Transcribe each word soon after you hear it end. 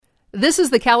This is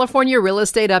the California Real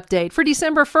Estate Update for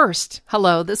December 1st.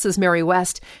 Hello, this is Mary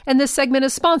West, and this segment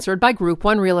is sponsored by Group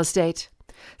 1 Real Estate.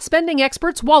 Spending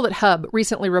experts WalletHub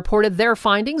recently reported their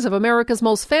findings of America's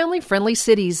most family-friendly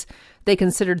cities. They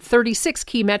considered 36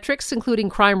 key metrics, including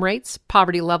crime rates,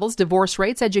 poverty levels, divorce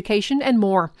rates, education, and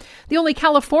more. The only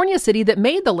California city that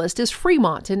made the list is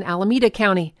Fremont in Alameda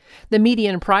County. The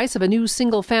median price of a new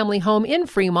single-family home in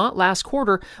Fremont last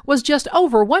quarter was just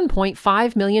over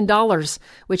 $1.5 million,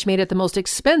 which made it the most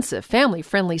expensive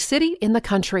family-friendly city in the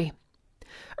country.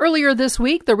 Earlier this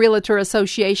week, the Realtor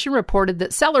Association reported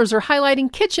that sellers are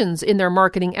highlighting kitchens in their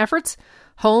marketing efforts.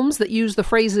 Homes that use the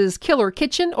phrases killer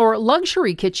kitchen or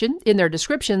luxury kitchen in their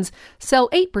descriptions sell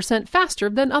 8% faster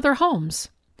than other homes.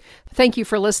 Thank you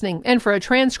for listening, and for a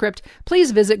transcript, please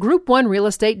visit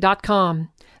group1realestate.com.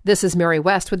 This is Mary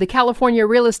West with the California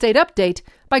Real Estate Update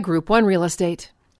by Group 1 Real Estate.